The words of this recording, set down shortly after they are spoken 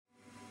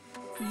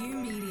U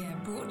Media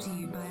brought to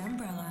you by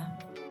Umbrella.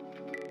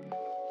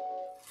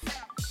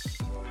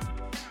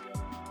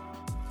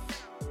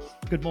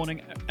 Good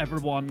morning,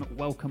 everyone.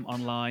 Welcome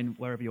online,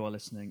 wherever you are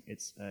listening.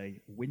 It's a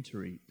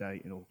wintry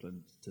day in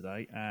Auckland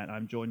today, and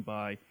I'm joined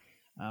by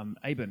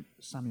Aben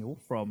Samuel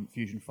from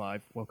Fusion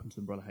 5. Welcome to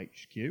Umbrella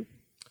HQ.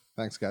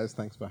 Thanks, guys.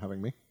 Thanks for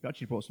having me. You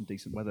actually brought some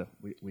decent weather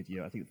with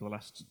you. I think for the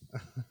last,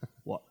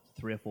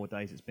 3 or 4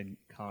 days, it's been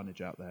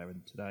carnage out there,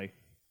 and today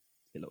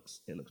it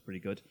looks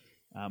pretty good.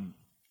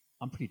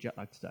 I'm pretty jet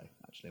lagged today,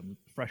 actually. I'm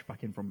fresh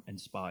back in from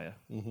Inspire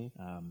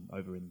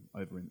over in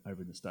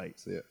the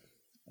States. Yeah.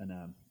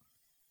 And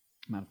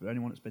man, for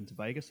anyone that's been to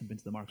Vegas and been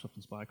to the Microsoft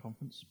Inspire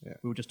conference, Yeah.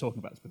 we were just talking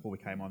about this before we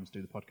came on to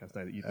do the podcast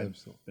day that you've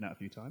been out a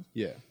few times.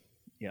 Yeah.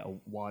 Yeah, a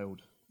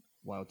wild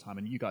time.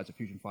 And you guys at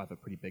Fusion 5 are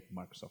pretty big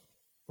Microsoft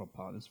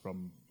partners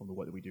from the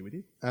work that we do with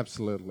you.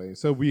 Absolutely.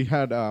 So we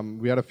had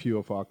a few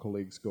of our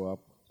colleagues go up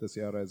this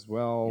year as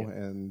well,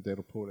 and they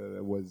reported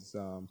it was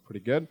pretty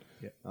good.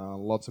 Yeah.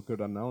 Lots of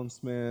good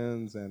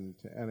announcements, and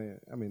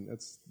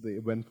it's the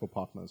event for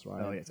partners,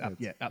 right? Oh,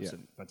 yeah,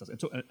 absolutely fantastic.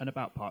 And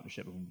about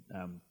partnership,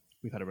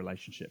 we've had a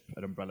relationship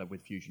at Umbrella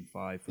with Fusion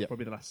 5 for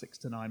probably the last 6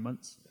 to 9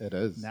 months. It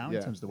is now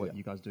in terms of the work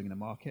you guys are doing in the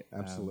market.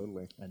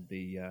 Absolutely. And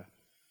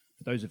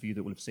for those of you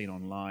that will have seen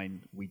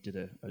online, we did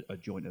a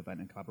joint event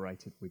and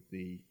collaborated with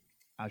the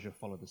Azure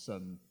Follow the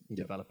Sun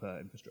developer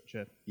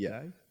infrastructure. Yeah.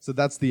 Day. So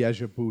that's the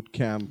Azure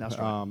Bootcamp. That's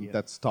right.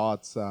 That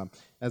starts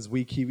as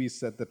we Kiwis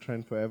set the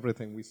trend for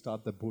everything. We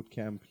start the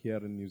bootcamp here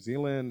in New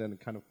Zealand, and it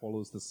kind of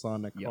follows the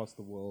sun across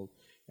the world.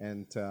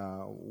 And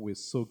we're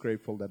so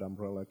grateful that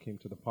Umbrella came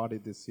to the party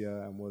this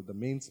year and were the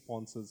main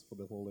sponsors for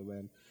the whole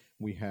event.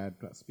 We had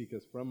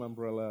speakers from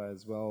Umbrella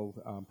as well,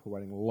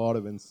 providing a lot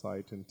of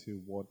insight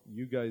into what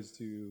you guys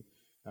do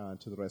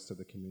to the rest of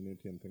the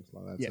community and things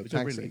like that. Yeah, so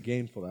thanks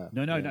again for that.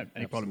 No,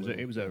 any problems.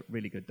 It was a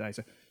really good day.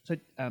 So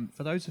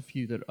for those of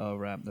you that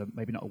are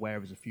maybe not aware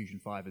of Fusion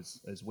 5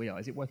 as we are,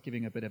 is it worth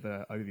giving a bit of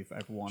an overview for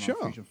everyone on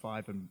Fusion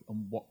 5 and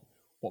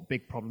what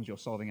big problems you're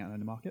solving out in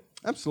the market?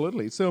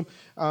 Absolutely. So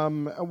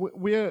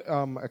we're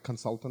a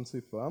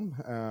consultancy firm,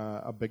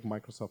 a big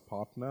Microsoft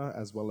partner,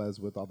 as well as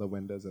with other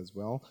vendors as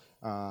well.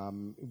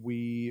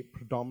 We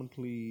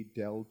predominantly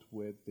dealt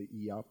with the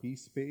ERP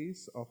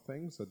space of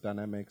things. So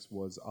Dynamics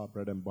was our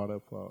bread and butter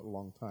for a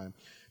long time.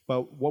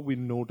 But what we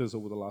noticed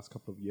over the last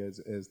couple of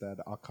years is that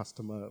our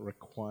customer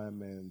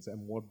requirements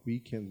and what we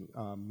can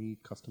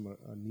meet customer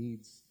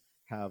needs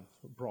have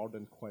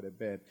broadened quite a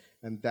bit,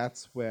 and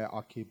that's where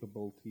our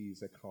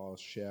capabilities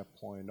across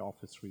SharePoint,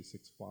 Office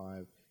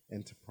 365,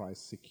 enterprise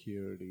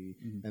security,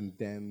 and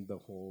then the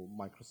whole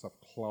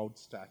Microsoft cloud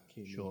stack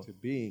came into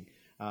being.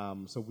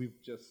 So we've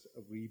just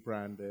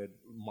rebranded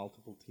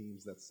multiple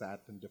teams that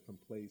sat in different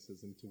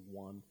places into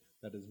one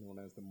that is known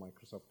as the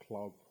Microsoft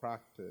Cloud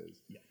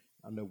Practice,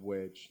 under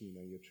which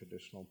your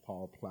traditional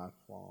Power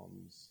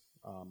Platforms,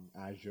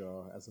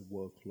 Azure as a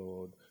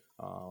workload,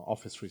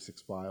 Office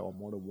 365 or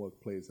Modern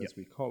Workplace, as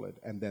we call it,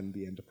 and then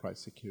the enterprise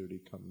security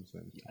comes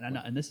in.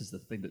 And this is the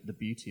thing, that the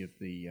beauty of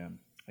the,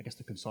 I guess,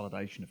 the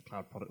consolidation of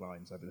cloud product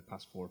lines over the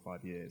past 4 or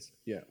 5 years.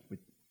 Yeah. With,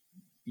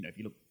 if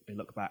you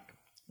look back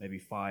maybe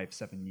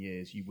 5-7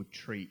 years, you would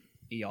treat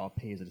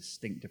ERP as a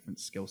distinct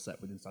different skill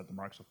set within inside the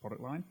Microsoft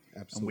product line.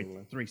 Absolutely. And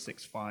with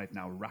 365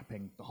 now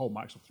wrapping the whole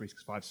Microsoft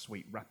 365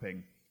 suite,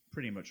 wrapping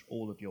pretty much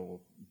all of your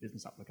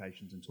business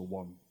applications into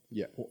one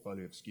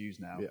portfolio of SKUs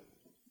now. Yeah.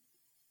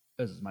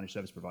 As managed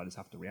service providers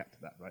have to react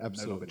to that, right?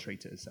 Absolutely. No longer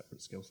treat it as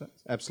separate skill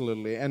sets.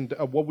 Absolutely. And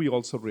what we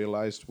also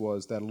realized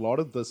was that a lot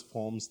of this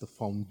forms the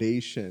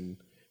foundation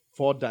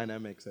for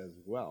Dynamics as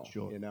well.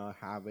 Sure.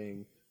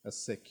 Having a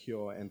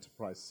secure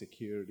enterprise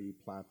security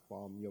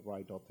platform, your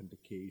right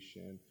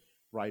authentication,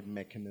 right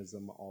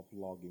mechanism of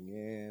logging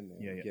in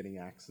and getting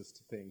access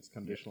to things,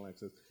 conditional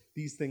access.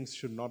 These things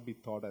should not be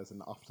thought as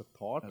an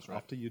afterthought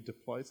after you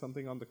deploy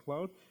something on the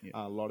cloud.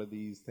 A lot of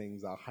these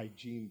things are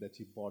hygiene that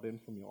you bought in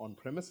from your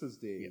on-premises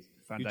days.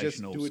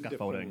 Foundational you just do it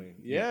scaffolding.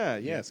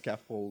 Yeah,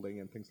 scaffolding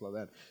and things like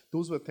that.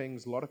 Those were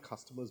things a lot of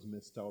customers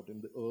missed out in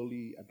the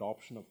early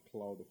adoption of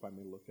cloud, if I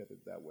may look at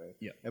it that way.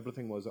 Yeah.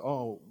 Everything was,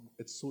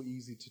 it's so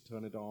easy to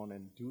turn it on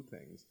and do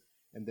things.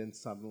 And then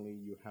suddenly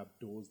you have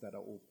doors that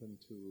are open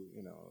to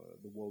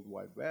the World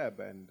Wide Web,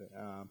 and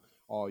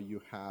or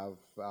you have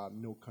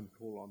no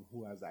control on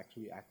who has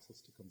actually access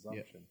to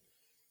consumption.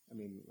 I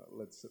mean,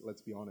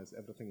 let's be honest.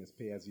 Everything is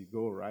pay as you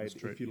go, right? That's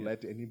true, if you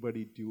let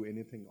anybody do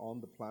anything on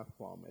the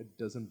platform, it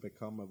doesn't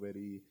become a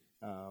very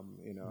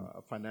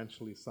a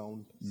financially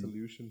sound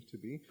solution to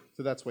be.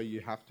 So that's why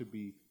you have to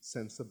be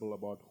sensible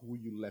about who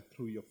you let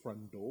through your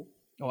front door.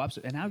 Oh,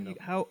 absolutely. And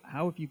how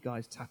have you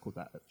guys tackled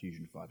that at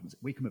Fusion 5?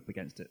 We come up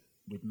against it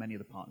with many of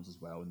the partners as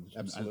well, and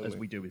as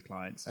we do with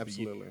clients.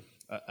 Absolutely.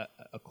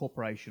 A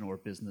corporation or a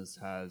business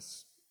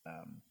has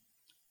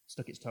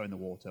stuck its toe in the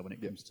water when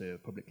it comes to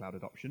public cloud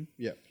adoption.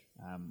 Yeah.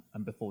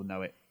 And before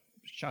know it,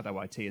 shadow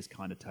IT has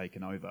kind of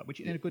taken over, which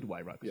in a good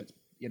way, right? Because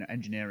it's,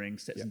 engineering,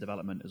 citizen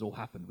development has all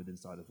happened within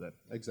inside of the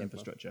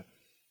infrastructure.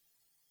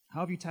 How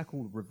have you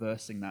tackled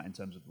reversing that in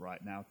terms of,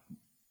 right now,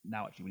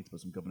 now actually we need to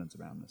put some governance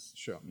around this.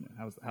 Sure. You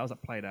know, how's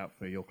that played out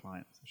for your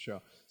clients?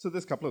 Sure. So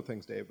there's a couple of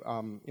things, Dave.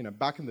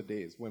 Back in the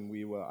days when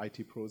we were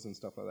IT pros and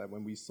stuff like that,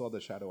 when we saw the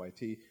shadow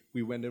IT,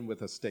 we went in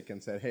with a stick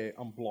and said, hey,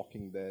 I'm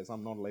blocking this,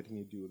 I'm not letting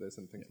you do this,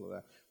 and things like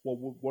that.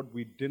 Well, what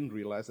we didn't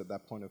realize at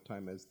that point of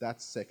time is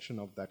that section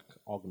of that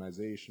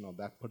organization or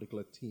that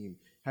particular team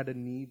had a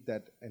need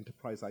that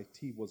enterprise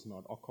IT was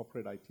not, or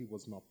corporate IT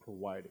was not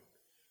providing.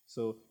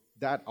 So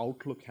that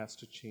outlook has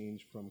to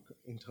change from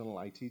internal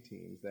IT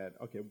teams that,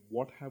 okay,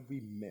 what have we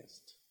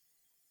missed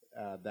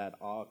that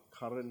our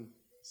current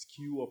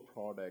SKU of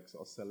products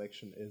or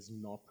selection is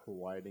not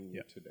providing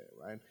you today,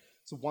 right?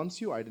 So once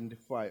you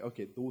identify,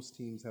 okay, those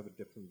teams have a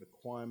different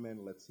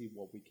requirement, let's see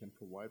what we can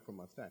provide from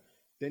our stack,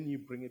 then you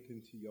bring it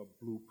into your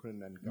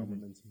blueprint and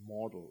governance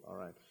model, all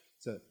right?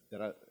 So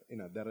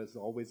there is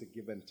always a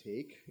give and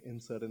take in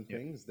certain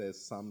things.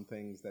 There's some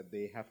things that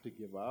they have to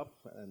give up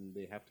and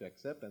they have to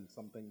accept, and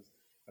some things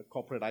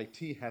corporate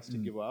IT has to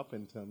give up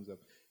in terms of,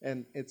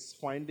 and it's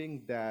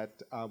finding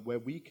that where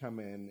we come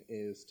in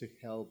is to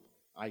help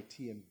IT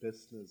and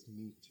business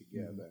meet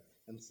together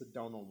and sit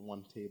down on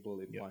one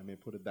table, if I may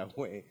put it that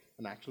way,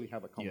 and actually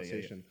have a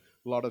conversation.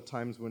 A lot of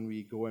times when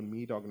we go and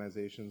meet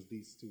organizations,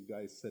 these two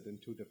guys sit in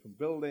two different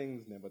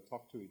buildings, never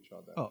talk to each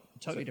other. Oh,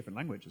 totally different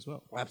language as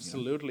well.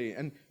 Absolutely,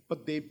 you know?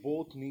 But they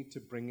both need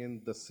to bring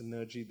in the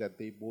synergy that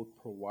they both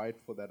provide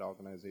for that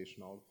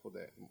organization or for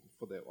their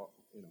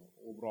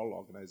overall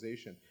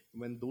organization.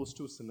 When those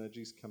two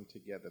synergies come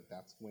together,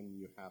 that's when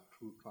you have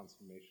true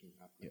transformation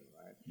happening,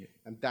 right? Yeah.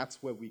 And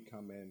that's where we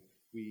come in.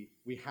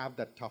 We have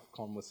that tough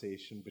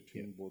conversation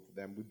between both of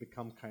them. We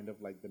become kind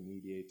of like the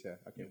mediator.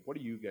 Okay, what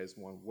do you guys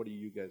want? What do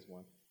you guys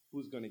want?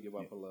 Who's going to give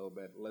up a little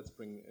bit? Let's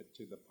bring it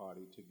to the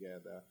party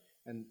together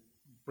and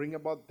bring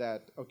about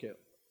that, okay,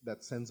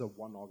 that sense of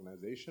one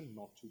organization,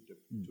 not two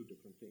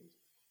different teams.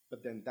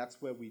 But then that's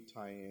where we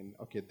tie in,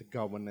 okay, the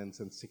governance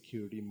and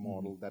security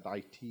model that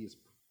IT is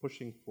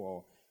pushing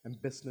for,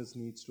 and business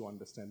needs to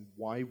understand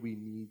why we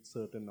need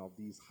certain of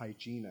these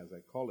hygiene, as I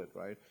call it,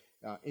 right,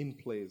 in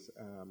place,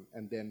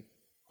 and then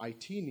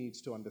IT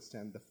needs to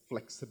understand the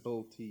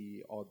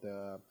flexibility or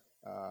the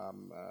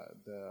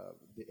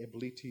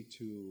ability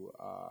to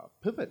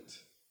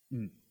pivot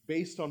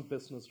based on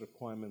business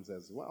requirements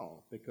as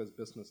well, because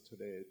business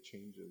today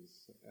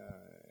changes,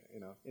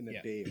 in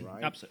a day,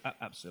 right?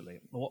 Absolutely.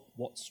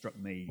 What struck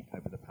me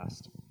over the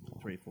past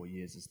 3 or 4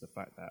 years is the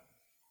fact that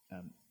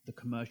the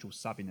commercial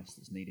savviness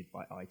that's needed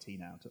by IT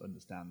now to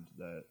understand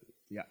the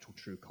actual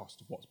true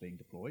cost of what's being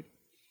deployed,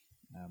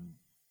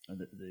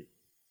 and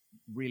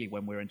really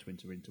when we're entering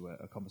into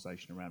a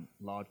conversation around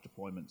large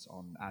deployments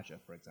on Azure,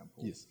 for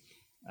example,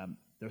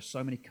 there are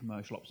so many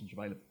commercial options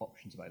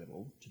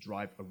available to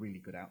drive a really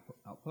good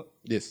output.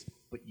 Yes.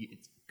 But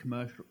it's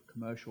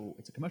commercial.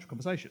 It's a commercial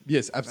conversation.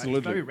 Yes,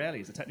 absolutely. Right? Very rarely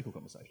is a technical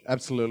conversation.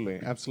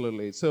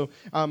 Absolutely. So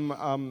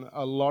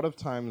a lot of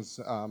times,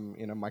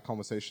 my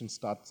conversation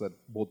starts at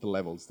both the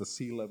levels, the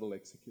C-level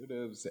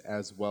executives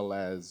as well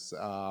as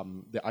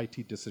the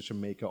IT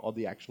decision maker or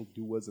the actual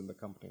doers in the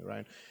company,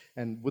 right?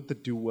 And with the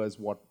doers,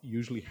 what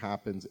usually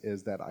happens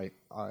is that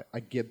I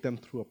get them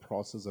through a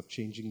process of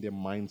changing their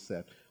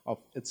mindset of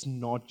it's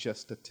not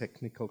just a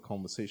technical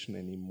conversation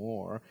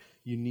anymore.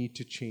 You need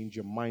to change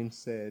your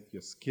mindset,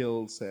 your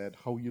skill set,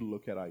 how you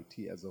look at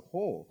IT as a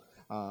whole.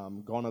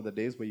 Gone are the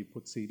days where you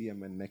put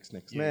CDM and next.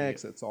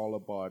 It's all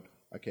about,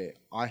 okay,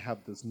 I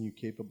have this new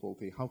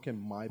capability. How can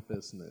my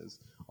business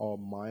or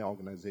my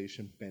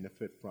organization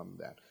benefit from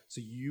that?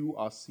 So you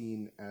are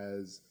seen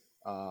as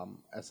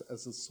a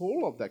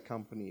soul of that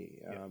company.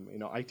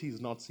 IT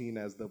is not seen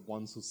as the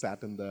ones who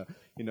sat in the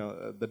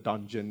the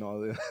dungeon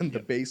or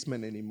the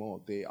basement anymore.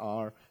 They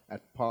are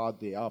at par.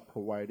 They are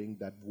providing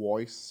that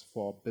voice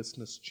for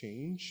business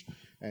change,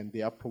 and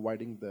they are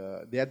providing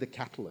they are the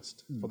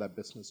catalyst for that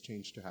business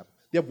change to happen.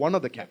 They're one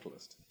of the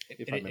catalysts.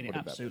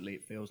 Absolutely,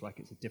 it feels like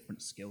it's a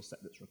different skill set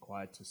that's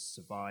required to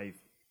survive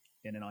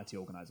in an IT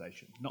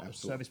organization, not a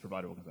service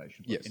provider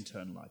organization, but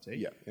internal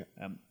IT.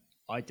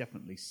 I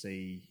definitely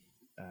see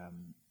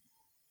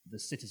the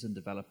citizen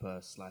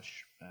developer /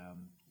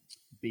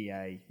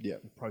 BA,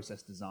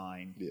 process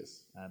design,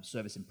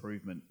 service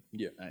improvement,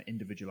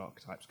 individual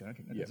archetypes going,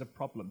 okay, there's a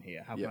problem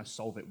here. How can I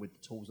solve it with the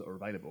tools that are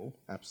available?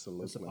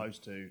 Absolutely. As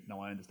opposed to, no,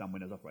 I understand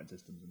Windows operating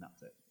systems and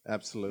that's it.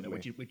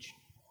 Absolutely. Which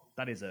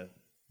that is an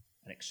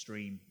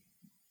extreme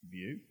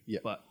view,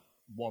 but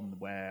one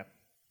where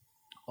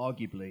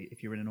arguably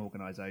if you're in an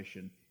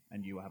organization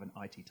and you have an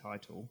IT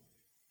title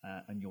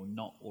and you're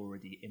not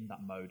already in that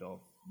mode of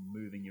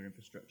moving your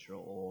infrastructure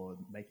or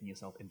making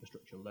yourself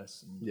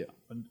infrastructureless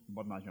and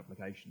modernizing your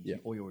applications,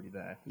 or you're already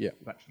there,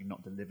 you've actually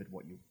not delivered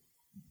what you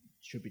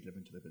should be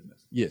delivering to the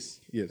business. Yes.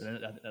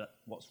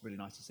 What's really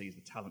nice to see is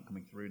the talent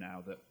coming through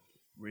now that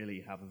really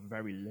have a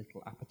very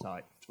little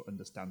appetite for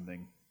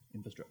understanding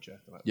infrastructure.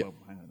 They're like, well,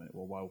 hang on a minute.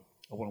 Well,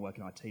 I want to work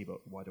in IT,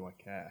 but why do I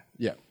care?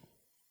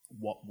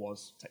 What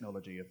was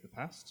technology of the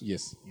past?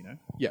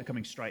 They're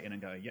coming straight in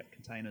and going,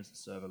 containers,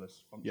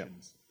 serverless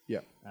functions,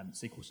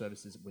 SQL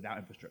services without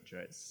infrastructure.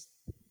 It's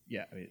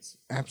yeah, I mean, it's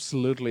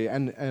Absolutely,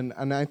 and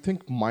I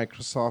think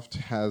Microsoft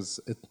has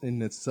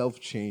in itself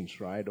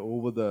changed, right,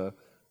 over the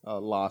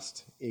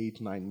last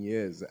 8-9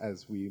 years,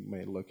 as we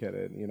may look at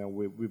it.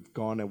 We've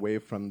gone away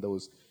from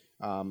those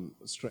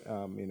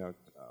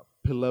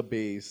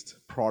pillar-based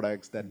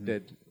products that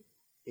did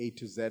A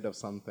to Z of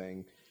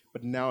something,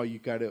 but now you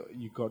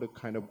gotta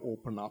kind of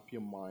open up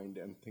your mind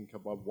and think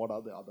about what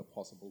are the other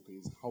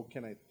possibilities. How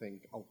can I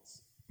think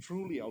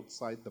truly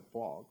outside the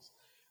box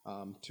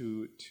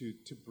to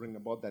bring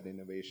about that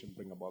innovation,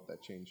 bring about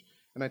that change.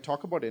 And I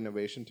talk about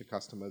innovation to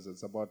customers.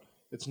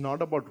 It's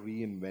not about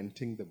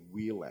reinventing the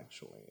wheel.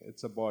 Actually,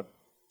 it's about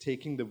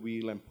taking the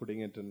wheel and putting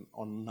it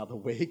on another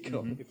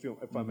vehicle,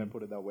 if I may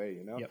put it that way,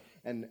 Yep.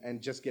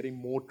 and just getting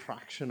more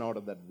traction out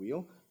of that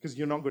wheel, because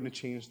you're not going to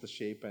change the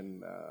shape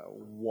and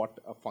what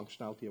a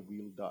functionality a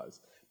wheel does,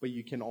 but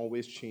you can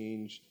always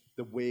change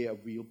the way a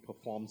wheel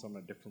performs on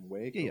a different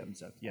vehicle. Yeah,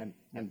 so, yeah.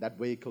 And that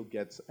vehicle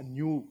gets a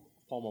new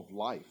form of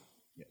life,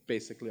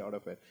 basically, out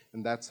of it.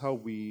 And that's how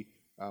we,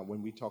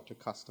 when we talk to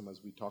customers,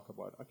 we talk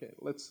about, okay,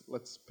 let's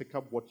pick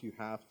up what you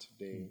have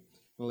today,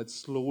 and let's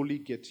slowly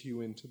get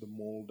you into the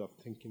mold of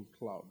thinking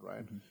cloud,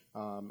 right?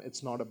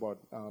 It's not about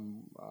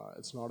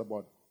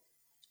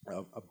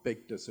a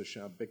big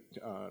decision, a big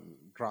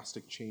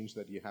drastic change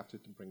that you have to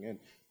bring in.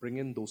 Bring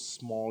in those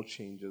small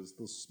changes,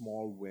 those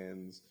small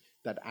wins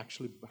that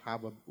actually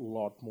have a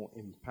lot more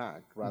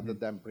impact, rather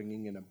than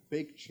bringing in a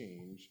big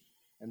change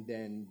and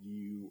then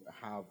you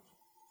have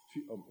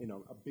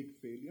a big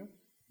failure.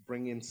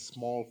 Bring in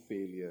small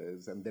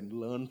failures and then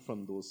learn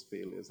from those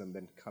failures and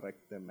then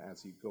correct them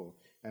as you go,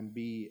 and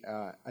be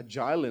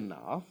agile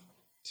enough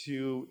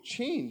to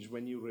change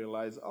when you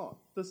realize, oh,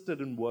 this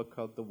didn't work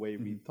out the way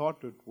we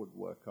thought it would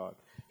work out.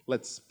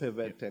 Let's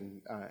pivot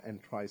and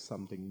try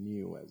something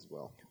new as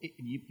well.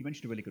 You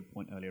mentioned a really good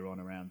point earlier on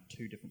around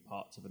two different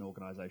parts of an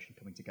organization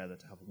coming together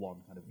to have one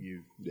kind of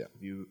view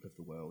of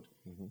the world.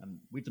 And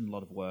we've done a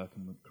lot of work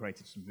and we've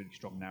created some really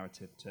strong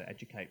narrative to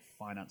educate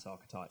finance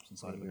archetypes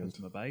inside of the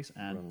customer base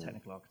and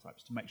technical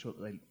archetypes to make sure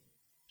that they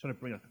try to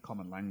bring like a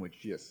common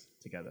language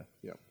together.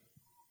 Yeah.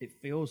 It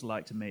feels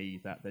like to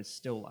me that there's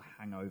still a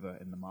hangover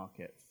in the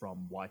market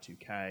from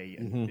Y2K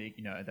and big,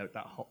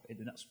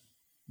 and that's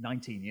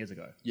 19 years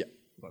ago. Yeah.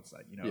 I'd say,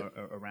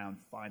 around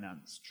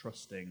finance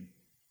trusting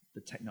the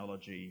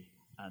technology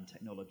and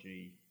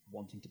technology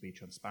wanting to be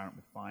transparent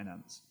with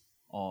finance,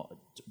 or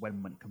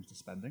when it comes to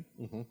spending.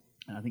 And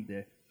I think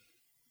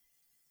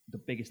the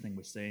biggest thing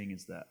we're seeing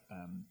is that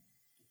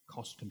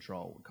cost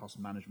control, cost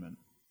management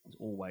is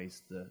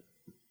always the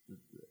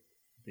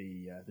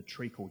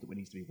treacle that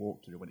needs to be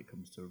walked through when it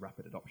comes to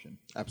rapid adoption.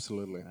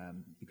 Absolutely.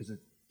 Because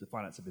the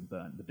finance have been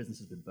burnt, the business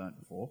has been burnt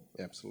before.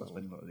 Absolutely.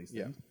 Spending a lot of these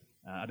things.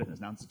 I don't think there's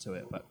an answer to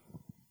it, but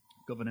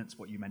governance,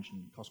 what you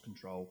mentioned, cost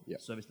control,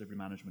 service delivery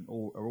management,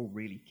 are all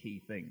really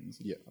key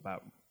things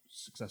about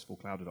successful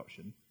cloud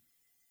adoption.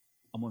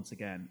 And once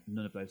again,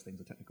 none of those things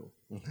are technical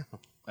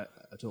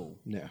at all.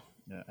 No.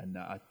 And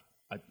I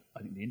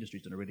think the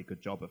industry's done a really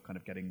good job of kind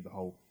of getting the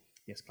whole,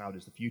 yes, cloud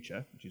is the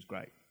future, which is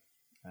great.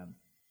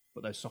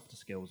 But those softer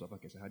skills of,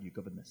 okay, so how do you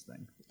govern this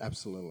thing?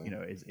 Absolutely.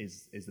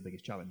 Is the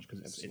biggest challenge,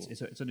 because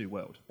it's a new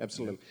world.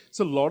 Absolutely.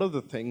 So a lot of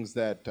the things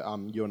that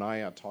you and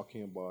I are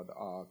talking about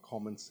are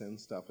common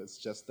sense stuff. It's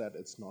just that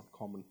it's not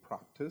common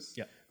practice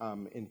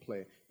in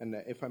play. And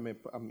if I may,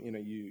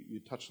 you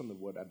touched on the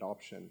word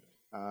adoption.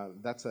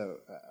 That's a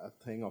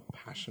thing of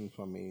passion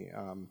for me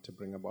to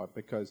bring about,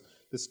 because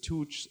there's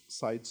two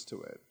sides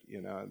to it.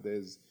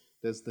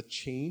 There's the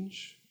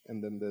change,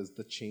 and then there's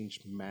the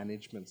change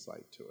management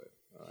side to it.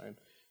 All right.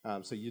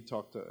 So you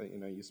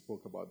you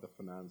spoke about the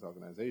finance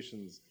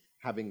organizations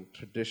having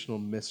traditional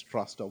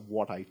mistrust of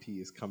what IT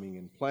is coming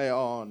in play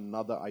on.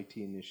 Another IT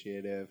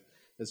initiative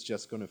is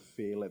just going to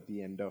fail at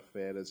the end of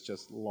it. It's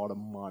just a lot of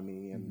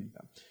money. And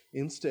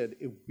instead,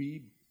 if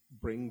we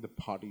bring the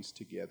parties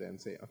together and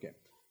say, okay,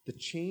 the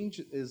change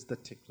is the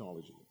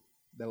technology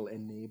that'll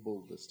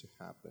enable this to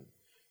happen.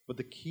 But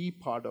the key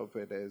part of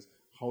it is,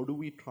 how do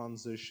we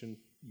transition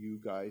you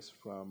guys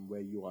from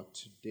where you are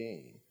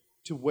today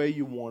to where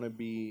you want to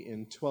be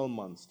in 12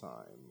 months'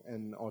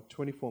 time or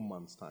 24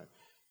 months' time?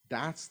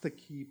 That's the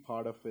key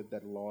part of it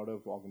that a lot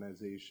of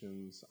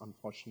organizations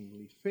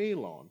unfortunately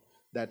fail on,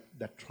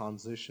 that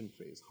transition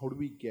phase. How do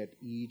we get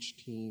each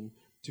team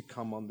to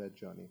come on that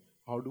journey?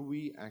 How do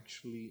we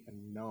actually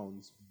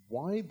announce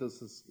why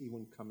this is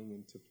even coming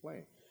into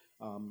play?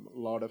 A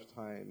lot of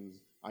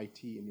times,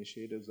 IT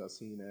initiatives are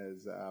seen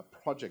as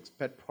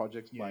pet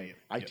projects by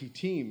IT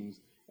teams,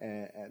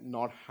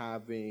 not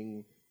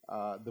having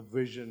the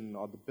vision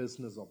or the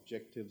business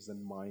objectives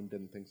in mind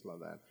and things like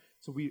that.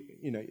 So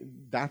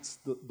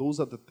those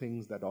are the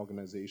things that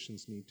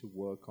organizations need to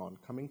work on,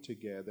 coming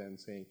together and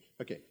saying,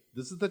 okay,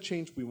 this is the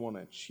change we want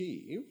to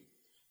achieve.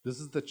 This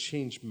is the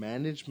change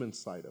management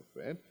side of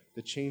it.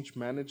 The change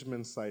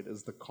management side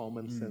is the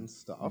common sense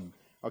stuff.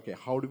 Okay,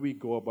 how do we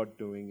go about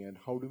doing it?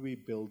 How do we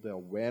build the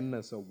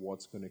awareness of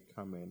what's going to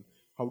come in?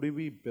 How do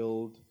we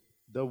build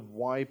the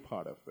why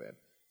part of it?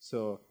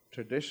 So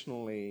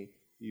traditionally,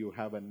 you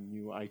have a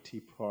new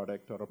IT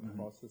product or a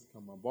process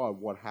come aboard,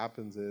 what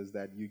happens is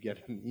that you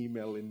get an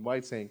email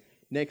invite saying,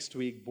 next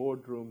week,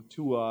 boardroom,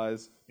 2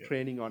 hours,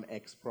 training on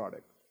X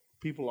product.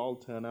 People all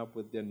turn up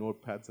with their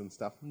notepads and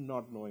stuff,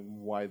 not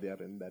knowing why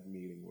they're in that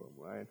meeting room,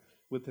 right?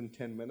 Within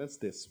 10 minutes,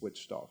 they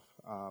switched off.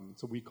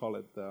 So we call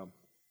it the,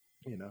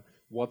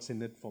 what's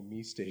in it for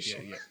me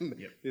station.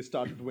 They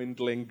start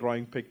dwindling,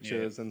 drawing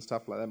pictures and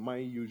stuff like that. My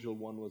usual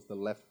one was the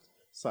left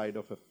side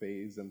of a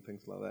phase and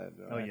things like that.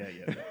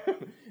 Right?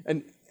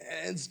 And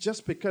it's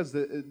just because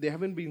they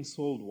haven't been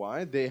sold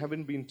why. They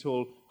haven't been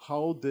told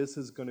how this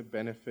is going to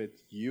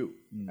benefit you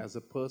as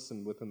a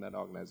person within that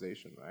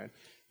organization, right?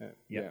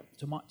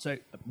 So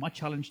my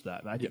challenge to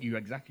that, I think you're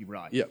exactly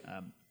right.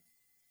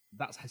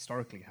 That's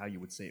historically how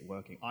you would see it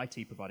working.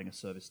 IT providing a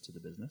service to the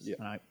business.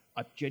 And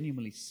I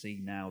genuinely see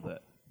now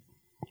that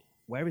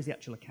where is the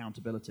actual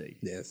accountability?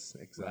 Yes,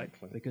 exactly.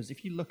 Right? Because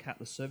if you look at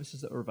the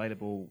services that are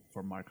available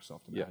from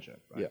Microsoft and Azure,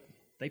 right?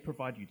 They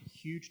provide you the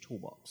huge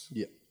toolbox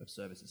of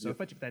services. So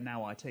effectively, they're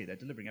now IT. They're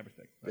delivering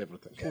everything. Right?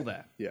 Everything. It's all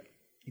there. If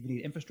you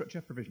need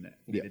infrastructure, provision it.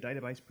 If you need a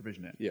database,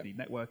 provision it. If you need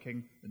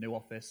networking, the new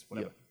office,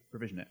 whatever,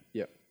 provision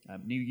it.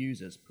 New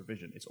users,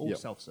 provision. It's all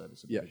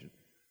self-service and provision.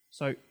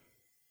 So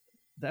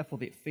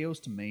therefore, it feels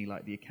to me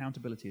like the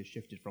accountability has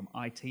shifted from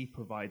IT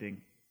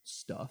providing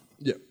stuff,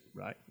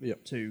 right,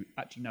 to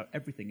actually no,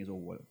 everything is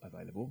all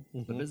available.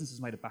 The business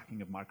has made a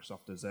backing of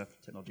Microsoft as a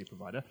technology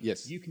provider.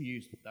 You can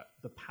use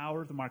the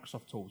power of the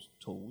Microsoft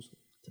tools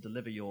to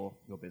deliver your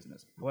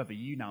business. However,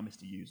 you now,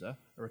 Mr. User,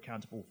 are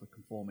accountable for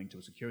conforming to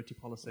a security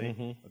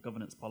policy, a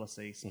governance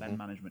policy, spend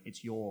management.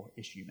 It's your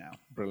issue now.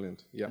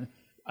 Brilliant. And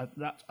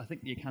I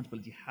think the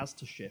accountability has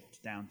to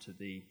shift down to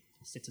the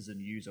citizen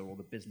user or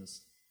the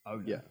business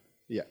owner.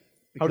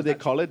 How do they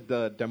call it?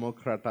 The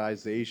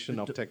democratization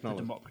of technology.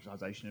 The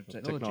democratization of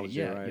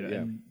technology. Right?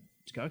 And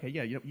to go, okay,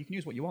 you can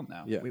use what you want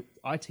now.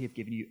 IT have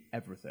given you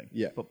everything.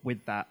 But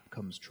with that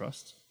comes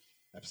trust.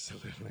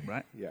 Absolutely.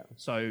 Right?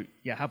 So,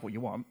 have what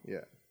you want.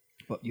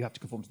 But you have to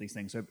conform to these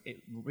things. So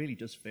it really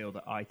does feel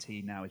that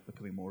IT now is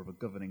becoming more of a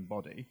governing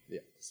body to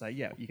say,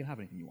 you can have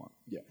anything you want.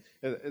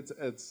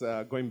 It's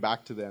going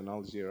back to the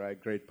analogy, right?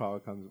 Great power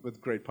comes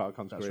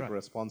great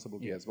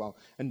responsibility as well.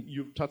 And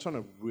you touched on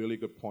a really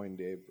good point,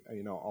 Dave,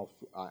 of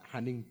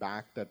handing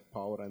back that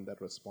power and that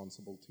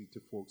responsibility to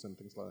folks and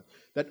things like that.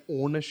 That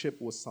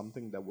ownership was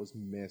something that was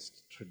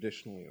missed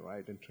traditionally,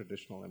 right? In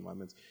traditional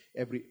environments.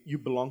 You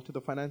belong to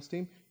the finance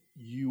team,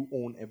 you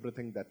own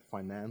everything that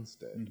finance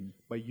did,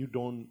 but you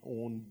don't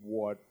own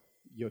what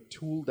your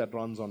tool that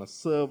runs on a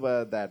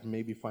server that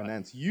maybe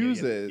finance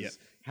uses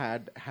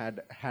had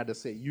a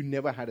say. You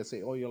never had a say.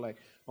 You're like,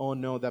 oh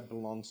no, that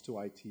belongs to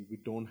IT. We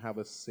don't have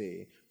a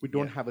say. We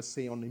don't have a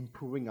say on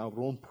improving our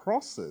own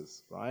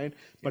process, right?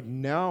 But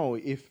now,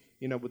 if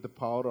with the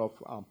power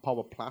of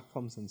power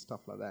platforms and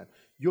stuff like that,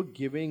 you're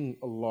giving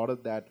a lot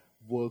of that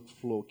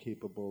workflow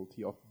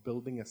capability of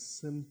building a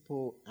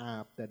simple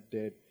app that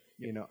did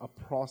a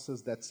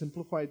process that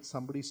simplified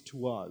somebody's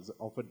 2 hours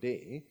of a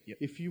day.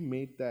 If you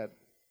made that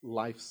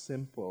life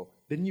simple,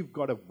 then you've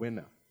got a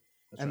winner.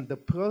 The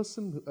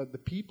person, the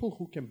people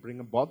who can bring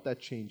about that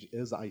change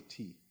is IT,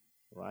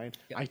 right?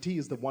 IT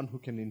is the one who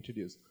can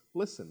introduce,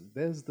 listen,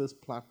 there's this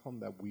platform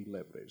that we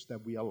leverage,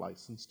 that we are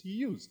licensed to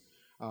use.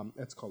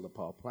 It's called the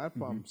Power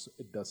Platform.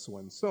 It does so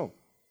and so.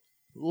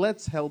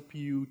 Let's help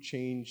you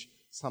change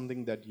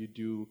something that you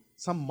do,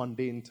 some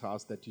mundane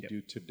task that you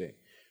do today.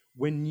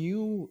 When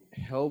you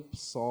help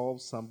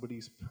solve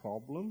somebody's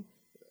problem,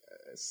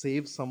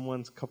 save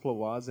someone's couple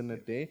of hours in a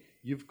day,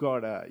 you've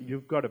got a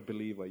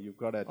believer, you've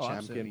got a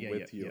champion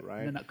with you, right?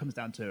 And then that comes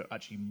down to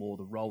actually more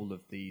the role of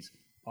these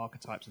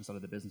archetypes inside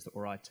of the business that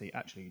were IT.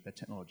 Actually, they're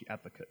technology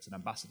advocates and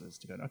ambassadors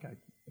to go, okay.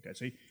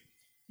 So,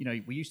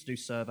 we used to do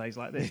surveys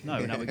like this. No,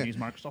 now we can use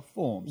Microsoft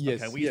Forms.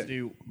 Yes, we used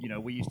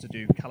to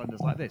do calendars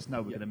like this.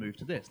 No, we're going to move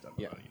to this.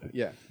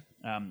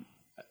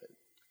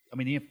 I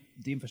mean,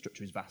 the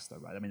infrastructure is vast, though,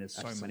 right? I mean, there's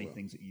so many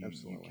things that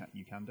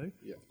you can do.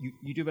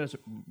 You do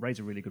raise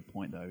a really good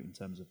point, though, in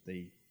terms of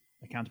the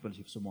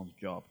accountability for someone's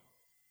job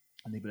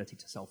and the ability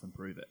to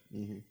self-improve it.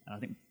 And I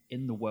think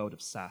in the world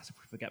of SaaS, if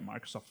we forget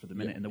Microsoft for the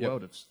minute, in the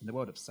world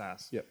of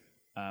SaaS,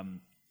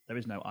 there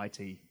is no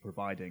IT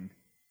providing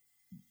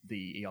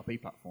the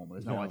ERP platform.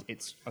 There's no IT.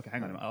 It's okay.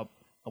 Hang on a minute.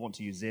 I want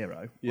to use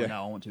Xero. Well,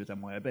 now I want to use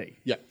MYOB.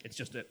 It's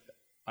just that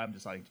I'm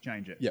deciding to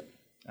change it.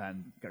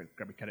 And go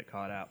grab your credit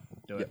card out,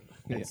 do it.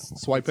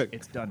 Swipe it.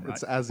 It's done, right?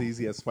 It's as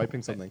easy as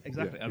swiping something.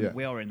 Exactly. I mean,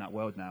 we are in that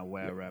world now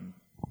where, and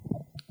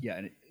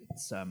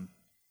it's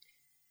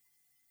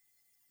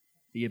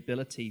the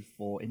ability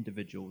for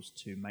individuals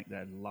to make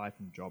their life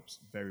and jobs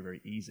very, very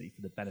easy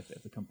for the benefit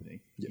of the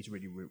company is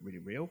really, really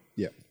real.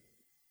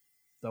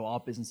 Though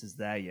our business is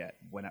there yet,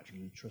 when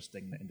actually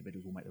trusting that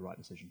individuals will make the right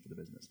decision for the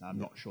business. Now, I'm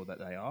not sure that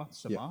they are.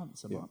 Some aren't.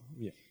 Some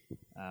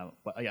aren't.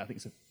 But I think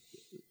it's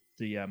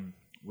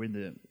we're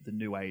in the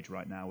new age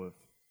right now of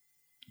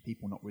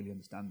people not really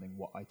understanding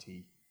what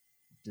IT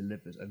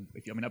delivers. And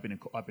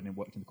I've been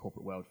worked in the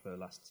corporate world for the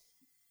last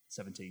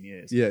 17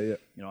 years.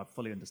 I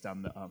fully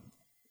understand that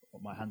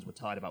my hands were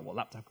tied about what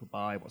laptop I could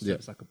buy, what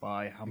service I could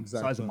buy, how the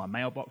size Exactly. of my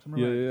mailbox. I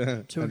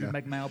remember 200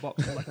 meg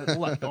mailbox,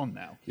 all that's gone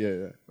now.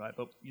 Yeah. Right,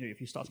 but if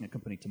you're starting a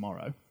company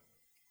tomorrow,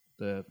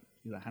 the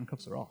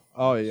handcuffs are off.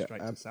 Oh, yeah.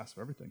 Straight to SaaS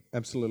for everything.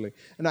 Absolutely.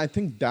 And I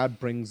think that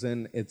brings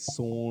in its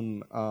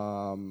own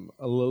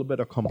a little bit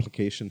of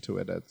complication to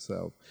it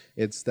itself.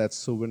 It's that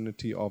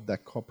sovereignty of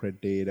that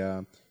corporate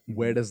data.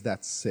 Where does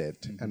that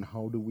sit? And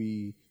how do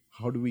we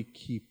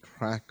keep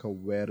track of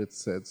where it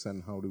sits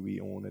and how do we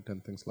own it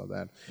and things like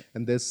that?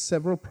 And there's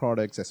several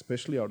products,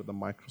 especially out of the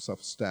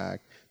Microsoft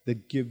stack,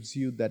 that gives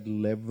you that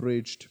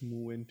leverage to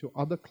move into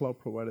other cloud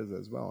providers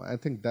as well. I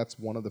think that's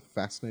one of the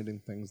fascinating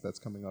things that's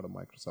coming out of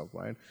Microsoft,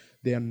 right?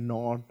 They are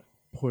not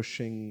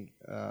pushing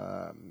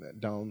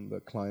down the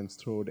client's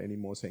throat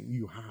anymore, saying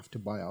you have to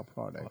buy our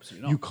product.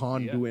 Absolutely not. You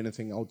can't do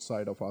anything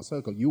outside of our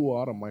circle. You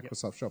are a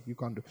Microsoft shop. You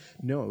can't do.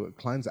 No,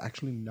 clients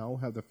actually now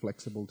have the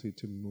flexibility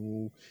to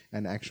move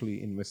and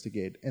actually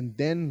investigate and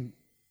then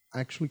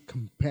actually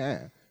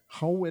compare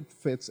how it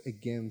fits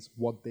against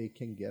what they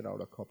can get out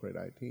of corporate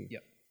IT.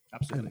 Yep.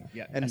 Absolutely,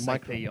 and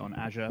SAP on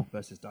Azure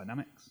versus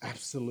Dynamics.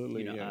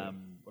 Absolutely,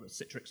 What is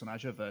Citrix on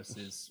Azure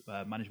versus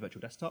Managed Virtual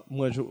Desktop?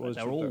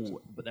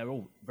 They're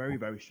all very,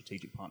 very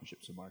strategic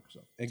partnerships with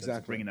Microsoft.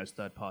 Exactly. So bringing those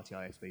third-party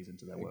ISVs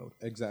into their world.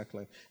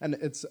 Exactly, and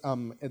it's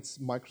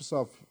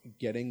Microsoft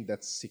getting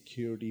that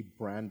security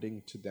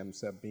branding to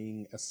themselves,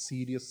 being a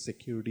serious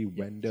security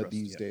vendor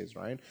these days,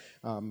 right?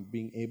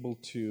 Being able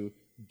to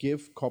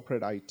give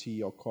corporate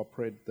IT or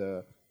corporate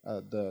the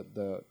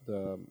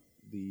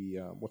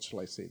what shall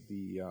I say,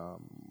 the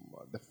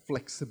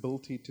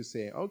flexibility to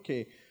say,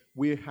 okay,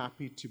 we're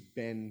happy to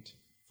bend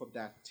for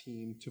that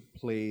team to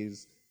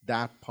place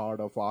that part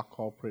of our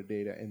corporate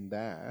data in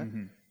there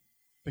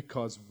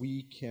because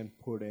we can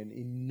put in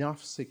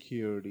enough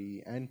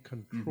security and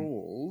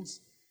controls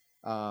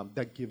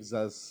that gives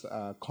us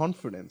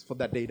confidence for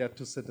that data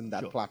to sit in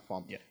that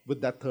platform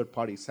with that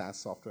third-party SaaS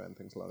software and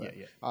things like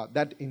that.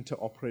 That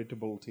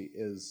interoperability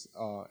is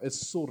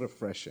so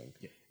refreshing,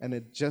 and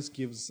it just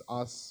gives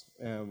us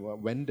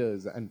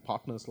vendors and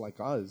partners like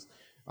us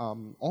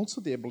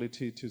also the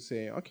ability to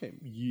say, okay,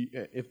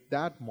 if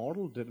that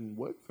model didn't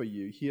work for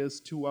you, here's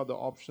two other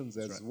options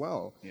as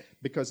well.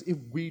 Because if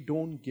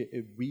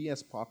we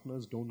as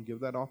partners don't give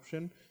that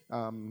option,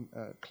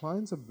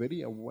 clients are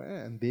very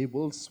aware and they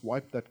will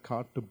swipe that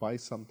card to buy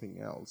something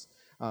else.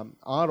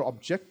 Our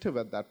objective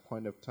at that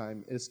point of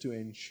time is to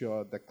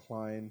ensure the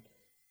client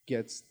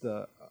gets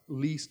the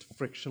least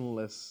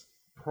frictionless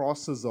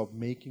process of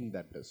making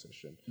that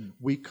decision.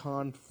 We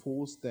can't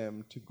force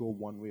them to go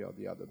one way or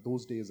the other.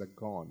 Those days are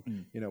gone,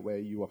 where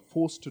you are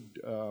forced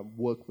to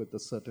work with a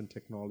certain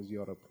technology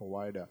or a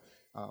provider.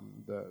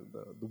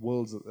 The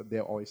world's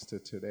their oyster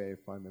today,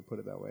 if I may put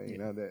it that way.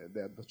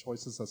 The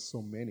choices are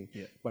so many,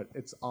 but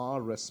it's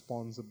our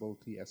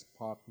responsibility as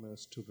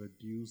partners to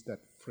reduce that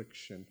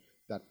friction,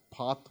 that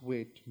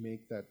pathway to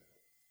make that,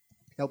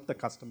 help the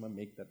customer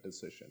make that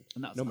decision,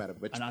 no matter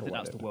which provider. And I think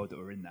that's the world that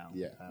we're in now.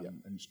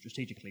 And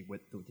strategically,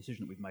 with the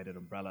decision that we've made at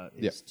Umbrella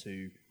is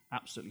to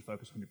absolutely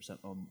focus 100%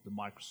 on the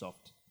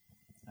Microsoft.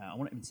 I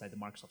won't even say the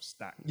Microsoft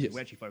stack. We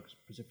actually focus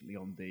specifically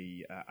on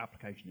the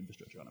application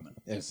infrastructure element.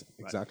 Yes,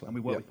 right? exactly. And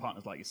we work with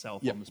partners like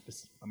yourself on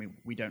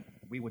the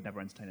we would never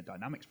entertain a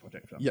Dynamics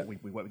project. For example.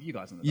 We work with you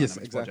guys on the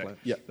Dynamics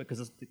project.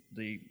 Because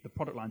the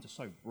product lines are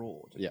so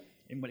broad.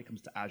 And when it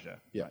comes to Azure,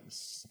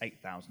 there's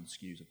 8,000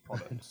 SKUs of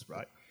products,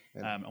 right?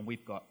 And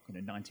we've got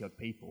 90-odd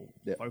people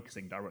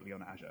focusing directly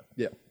on Azure.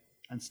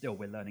 And still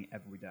we're learning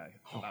every day.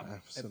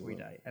 Every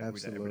day. And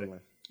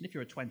if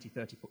you're a 20,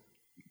 30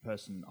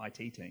 person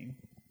IT team,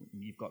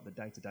 you've got the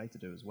day-to-day to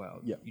do as well.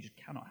 You just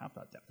cannot have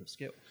that depth of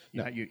skill.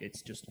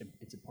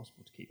 It's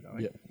impossible to keep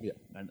going.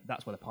 And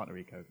that's where the partner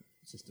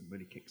ecosystem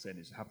really kicks in,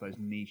 is to have those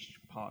niche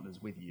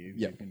partners with you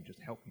who can just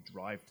help you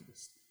drive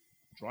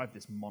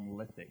this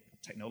monolithic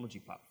technology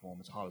platform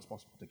as hard as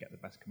possible to get the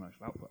best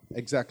commercial output.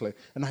 Exactly.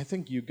 And I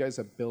think you guys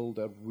have built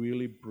a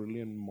really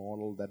brilliant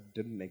model that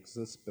didn't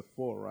exist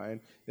before,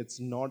 right? It's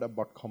not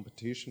about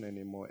competition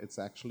anymore. It's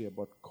actually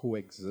about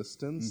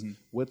coexistence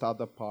with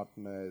other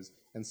partners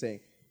and saying,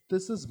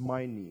 this is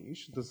my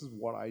niche, this is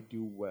what I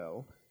do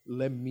well.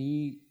 Let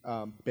me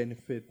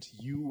benefit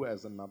you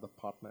as another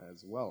partner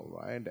as well,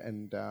 right?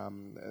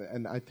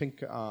 And I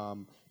think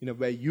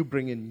where you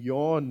bring in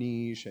your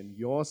niche and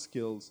your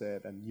skill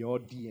set and your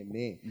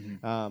DNA,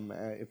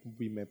 if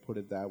we may put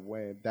it that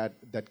way,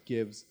 that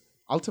gives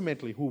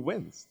ultimately who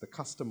wins? The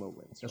customer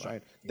wins, That's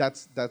right? Yeah.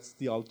 That's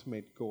the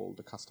ultimate goal.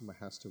 The customer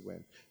has to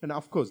win, and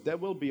of course there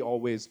will be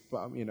always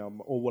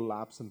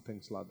overlaps and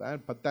things like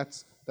that. But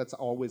that's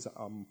always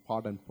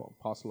part and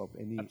parcel of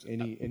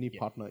any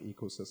partner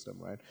ecosystem,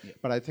 right? Yeah.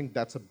 But I think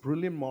that's a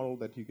brilliant model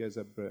that you guys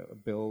have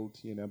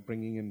built.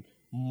 Bringing in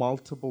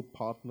multiple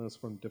partners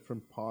from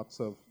different parts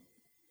of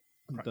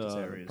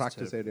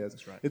practice areas.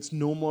 That's right. It's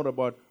no more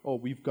about,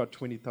 we've got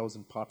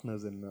 20,000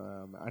 partners in,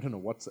 I don't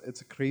know,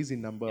 it's a crazy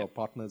number of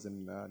partners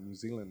in New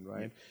Zealand,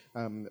 right?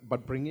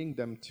 But bringing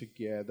them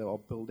together or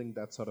building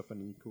that sort of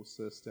an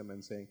ecosystem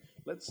and saying,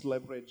 let's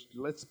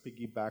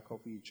piggyback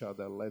off each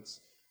other,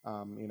 let's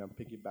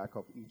piggyback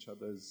of each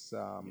other's,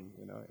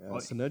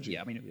 synergy.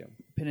 Yeah, I mean,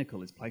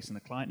 Pinnacle is placing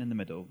the client in the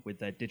middle with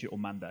their digital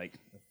mandate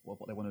of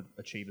what they want to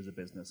achieve as a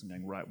business and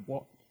going, right,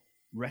 what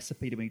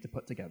recipe do we need to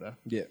put together,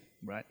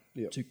 right,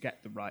 to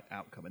get the right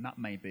outcome? And that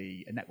may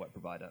be a network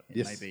provider,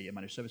 it may be a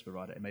managed service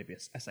provider, it may be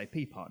a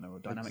SAP partner or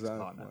a Dynamics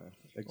partner,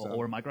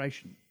 or a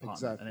migration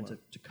partner, and then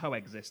to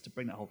coexist, to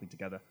bring that whole thing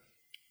together,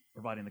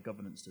 providing the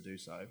governance to do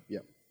so,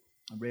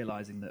 and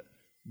realizing that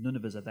none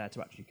of us are there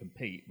to actually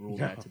compete. We're all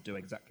there to do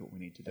exactly what we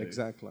need to do,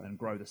 and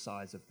grow the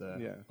size of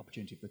the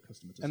opportunity for the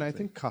customer to And succeed. I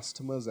think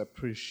customers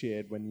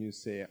appreciate when you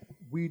say,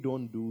 we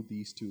don't do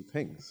these two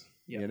things.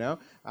 You're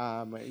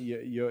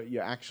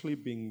actually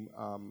being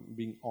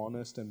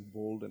honest and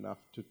bold enough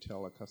to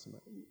tell a customer,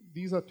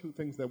 these are two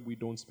things that we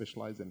don't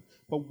specialize in,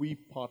 but we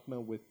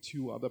partner with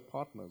 2 other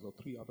partners or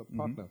 3 other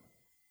partners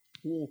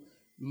who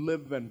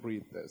live and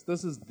breathe this.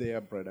 This is their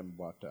bread and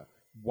butter.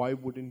 Why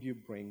wouldn't you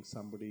bring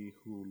somebody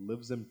who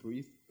lives and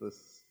breathes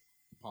this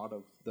part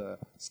of the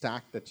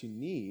stack that you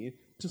need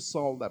to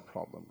solve that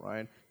problem,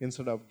 right?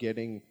 Instead of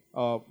getting,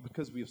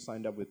 because we've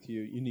signed up with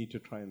you, you need to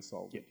try and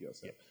solve it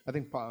yourself. I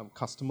think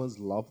customers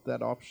love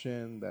that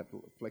option, that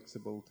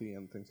flexibility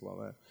and things like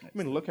that. I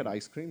mean, look at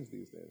ice creams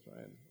these days,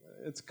 right?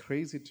 It's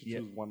crazy to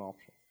choose one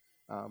option.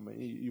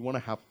 You want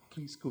to have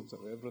 3 scoops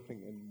of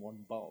everything in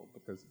one bowl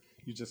because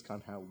you just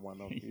can't have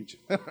one of each.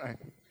 Right?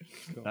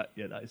 Cool. That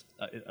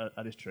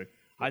is true.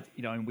 And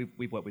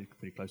we've worked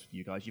pretty close with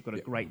you guys. You've got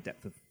a great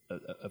depth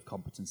of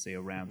competency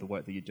around the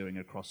work that you're doing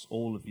across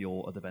all of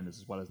your other vendors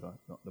as well as the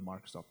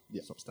Microsoft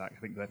stack. I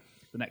think the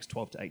next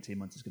 12 to 18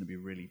 months is going to be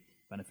really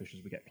beneficial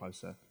as we get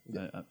closer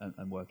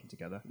and working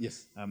together.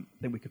 Yes. I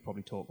think we could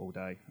probably talk all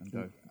day and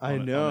go I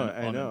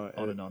know.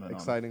 on and on.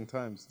 Exciting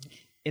times.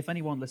 If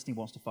anyone listening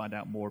wants to find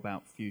out more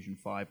about Fusion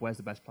 5, where's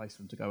the best place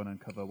for them to go and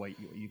uncover what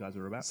you guys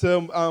are about?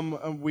 So our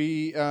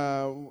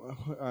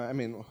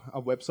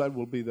website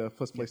will be the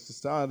first place to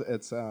start.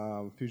 It's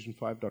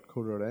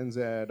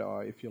fusion5.co.nz,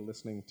 or if you're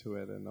listening to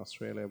it in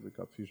Australia, we've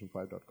got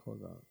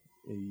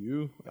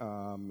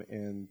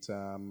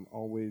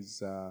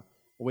fusion5.co.au.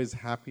 Always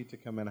happy to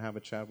come and have a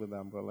chat with the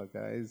Umbrella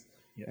guys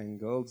and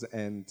girls.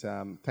 And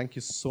thank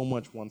you so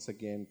much once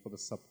again for the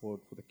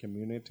support for the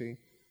community.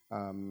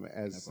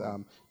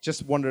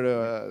 Just wanted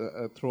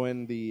to throw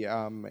in the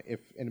if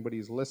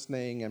anybody's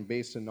listening and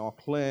based in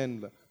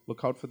Auckland,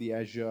 look out for the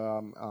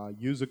Azure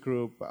user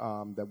group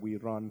that we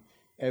run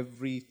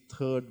every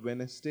 3rd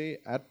Wednesday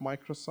at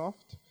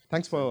Microsoft.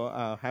 Thanks for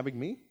having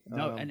me.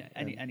 No,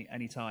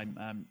 any time.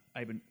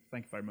 Abin,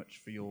 thank you very much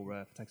for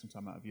for taking some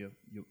time out of your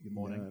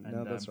morning.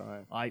 No, that's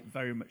right. I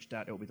very much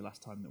doubt it will be the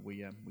last time that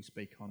we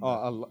speak on.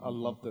 I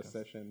love this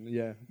session.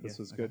 Yeah, this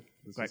was good.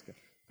 Great.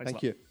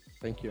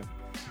 Thank you.